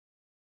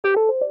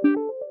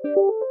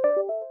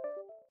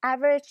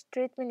Average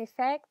treatment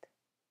effect,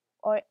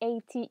 or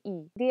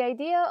ATE. The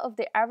idea of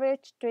the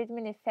average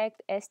treatment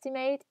effect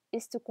estimate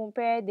is to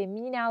compare the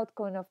mean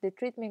outcome of the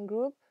treatment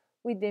group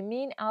with the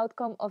mean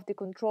outcome of the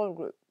control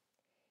group.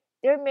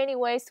 There are many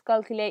ways to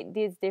calculate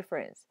this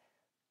difference.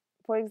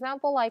 For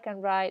example, I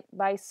can write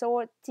by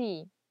sort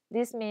T.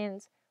 This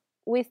means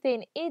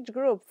within each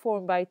group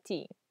formed by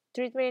T,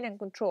 treatment and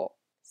control,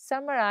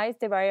 summarize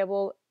the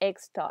variable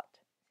X dot.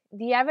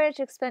 The average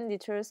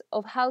expenditures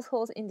of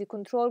households in the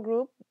control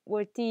group,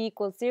 where T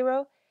equals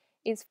 0,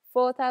 is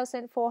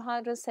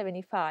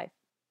 4,475,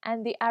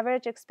 and the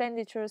average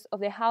expenditures of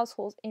the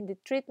households in the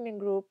treatment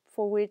group,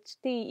 for which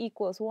T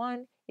equals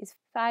 1, is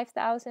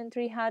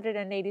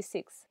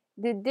 5,386.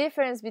 The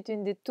difference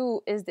between the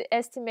two is the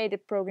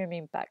estimated program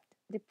impact.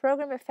 The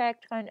program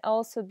effect can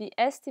also be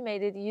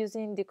estimated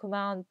using the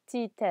command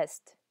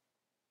t-test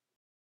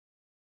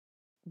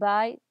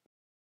by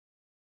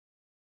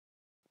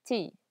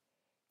T.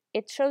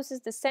 It shows us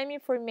the same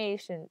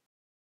information.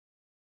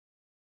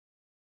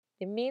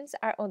 The means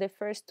are on the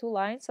first two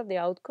lines of the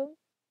outcome,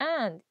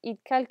 and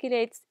it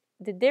calculates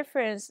the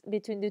difference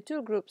between the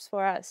two groups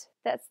for us.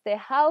 That's the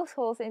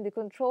households in the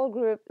control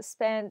group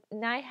spend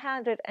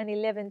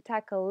 911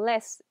 tackle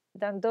less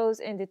than those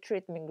in the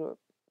treatment group.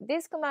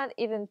 This command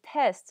even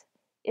tests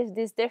if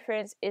this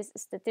difference is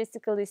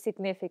statistically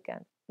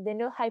significant. The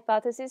null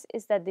hypothesis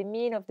is that the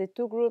mean of the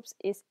two groups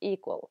is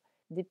equal.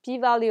 The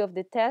p-value of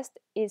the test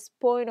is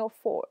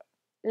 0.04,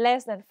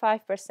 less than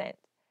 5%.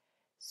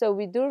 So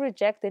we do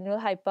reject the null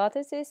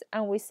hypothesis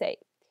and we say,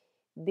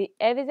 the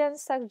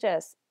evidence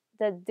suggests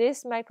that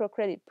this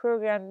microcredit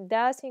program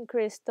does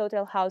increase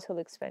total household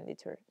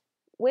expenditure.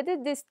 We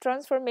did this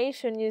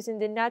transformation using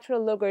the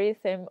natural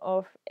logarithm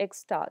of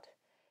x dot.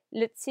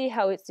 Let's see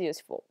how it's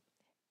useful.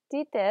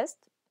 T-test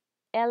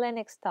ln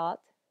x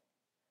dot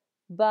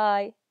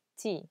by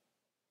T.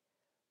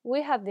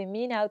 We have the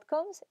mean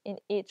outcomes in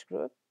each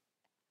group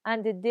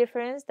and the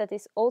difference that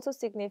is also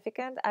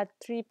significant at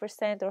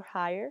 3% or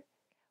higher.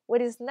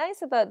 What is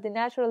nice about the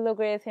natural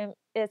logarithm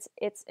is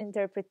its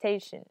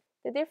interpretation.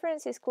 The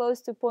difference is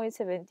close to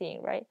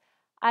 0.17, right?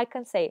 I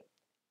can say,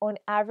 on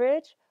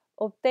average,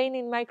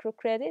 obtaining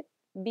microcredit,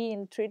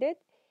 being treated,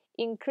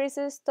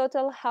 increases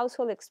total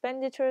household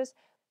expenditures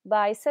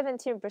by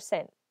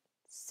 17%,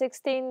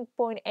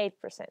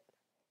 16.8%.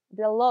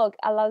 The log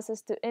allows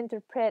us to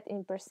interpret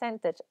in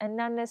percentage and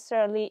not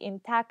necessarily in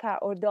taka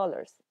or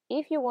dollars.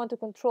 If you want to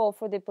control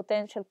for the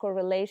potential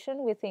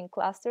correlation within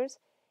clusters,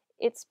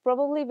 it's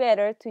probably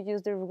better to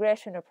use the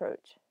regression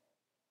approach.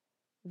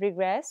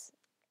 Regress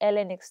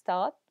ln x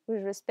dot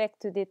with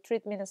respect to the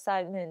treatment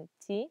assignment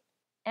T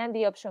and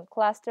the option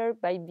cluster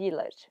by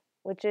village,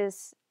 which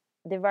is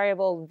the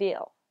variable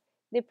vil.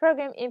 The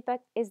program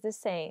impact is the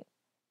same,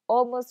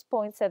 almost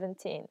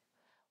 0.17.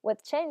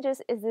 What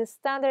changes is the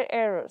standard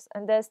errors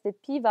and thus the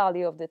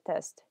p-value of the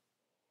test.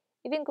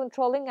 Even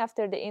controlling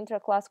after the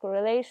intra-class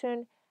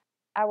correlation,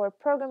 our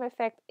program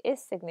effect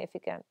is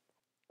significant.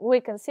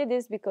 We can see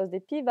this because the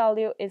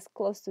p-value is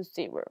close to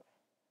 0.